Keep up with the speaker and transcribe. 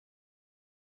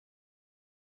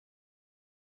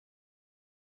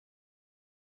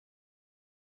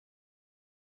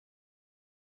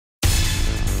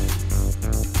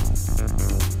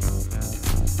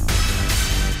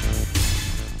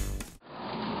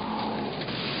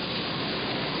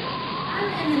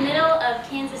I'm in the middle of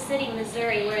Kansas City,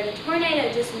 Missouri, where the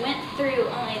tornado just went through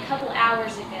only a couple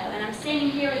hours ago, and I'm standing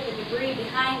here with the debris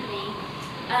behind me.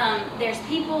 There's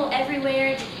people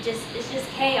everywhere. It's just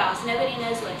chaos. Nobody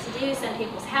knows what to do. Some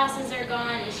people's houses are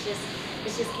gone. It's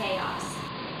just chaos.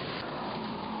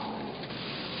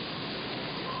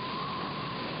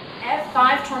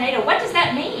 F5 tornado. What does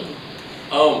that mean?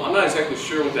 I'm not exactly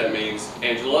sure what that means,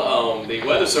 Angela. The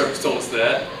Weather Service told us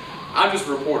that. I'm just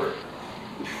a reporter.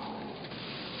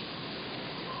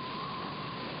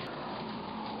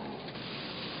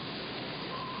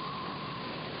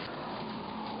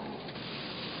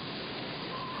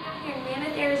 Here in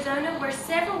Mammoth, Arizona, where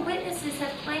several witnesses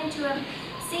have claimed to have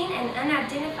seen an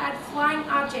unidentified flying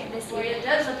object this Well, evening. it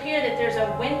does appear that there's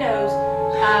a Windows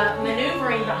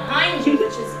maneuvering behind you,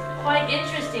 which is quite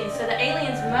interesting. So the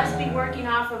aliens must be working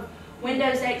off of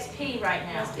Windows XP right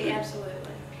now. Must be,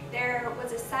 absolutely. There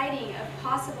was a sighting of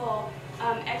possible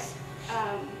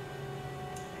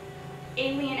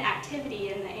alien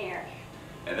activity in the air.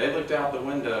 And they looked out the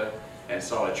window and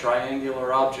saw a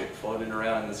triangular object floating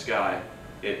around in the sky.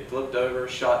 It flipped over,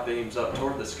 shot beams up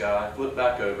toward the sky, flipped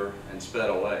back over, and sped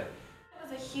away. It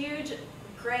was a huge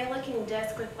gray-looking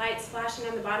disc with lights flashing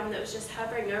on the bottom that was just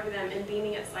hovering over them and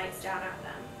beaming its lights down at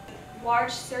them.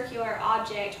 Large circular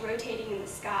object rotating in the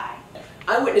sky.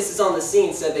 Eyewitnesses on the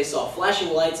scene said they saw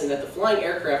flashing lights and that the flying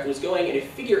aircraft was going in a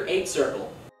figure-8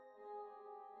 circle.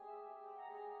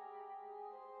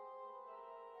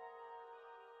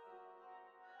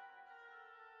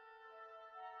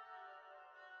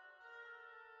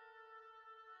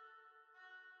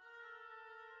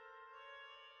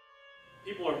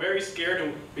 People are very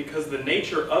scared because the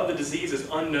nature of the disease is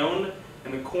unknown,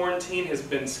 and the quarantine has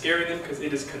been scaring them because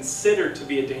it is considered to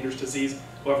be a dangerous disease.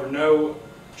 However, no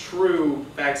true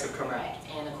facts have come out. Right.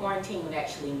 And the quarantine would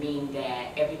actually mean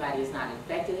that everybody is not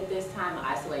infected at this time.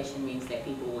 Isolation means that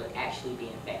people would actually be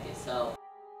infected. So,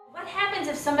 what happens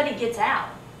if somebody gets out?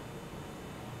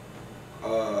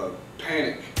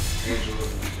 Panic, Angela,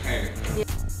 panic. Yeah.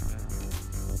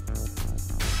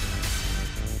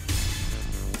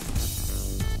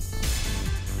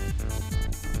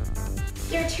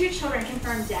 There are 2 children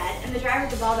confirmed dead, and the driver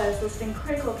of the Volvo is listed in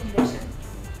critical condition.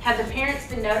 Have the parents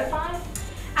been notified?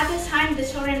 At this time, the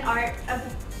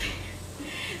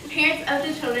parents of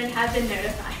the children have been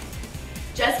notified.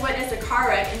 Just witnessed a car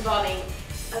wreck involving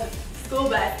a school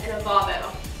bus and a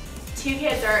Volvo. 2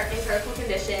 kids are in critical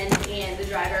condition, and the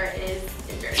driver is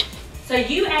injured. So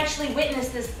you actually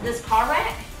witnessed this car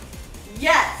wreck?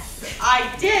 Yes, I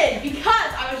did, because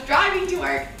I was driving to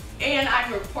work, and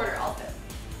I'm a reporter also.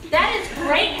 That is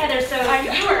great, Heather. So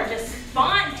you are just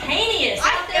spontaneous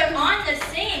out there on the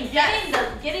scene, getting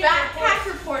backpack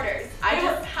reporters. I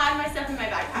just had my stuff in my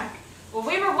backpack. Well,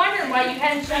 we were wondering why you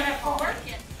hadn't shown up for work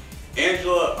yet.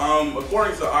 Angela,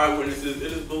 according to eyewitnesses,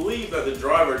 it is believed that the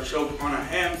driver choked on a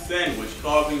ham sandwich,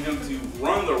 causing him to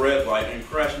run the red light and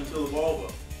crash into the Volvo.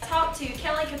 Talked to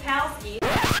Kelly Kapowski.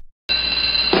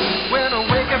 When I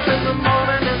wake up in the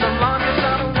morning and the longest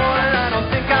out of water, I don't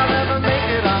think I'll ever make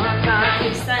it on time.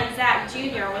 His son Zach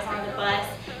Jr. was on the bus.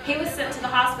 He was sent to the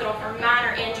hospital for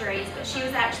minor injuries, but she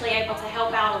was actually able to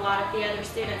help out a lot of the other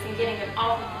students in getting them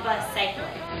off of the bus safely.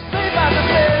 Saved by the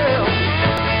bell.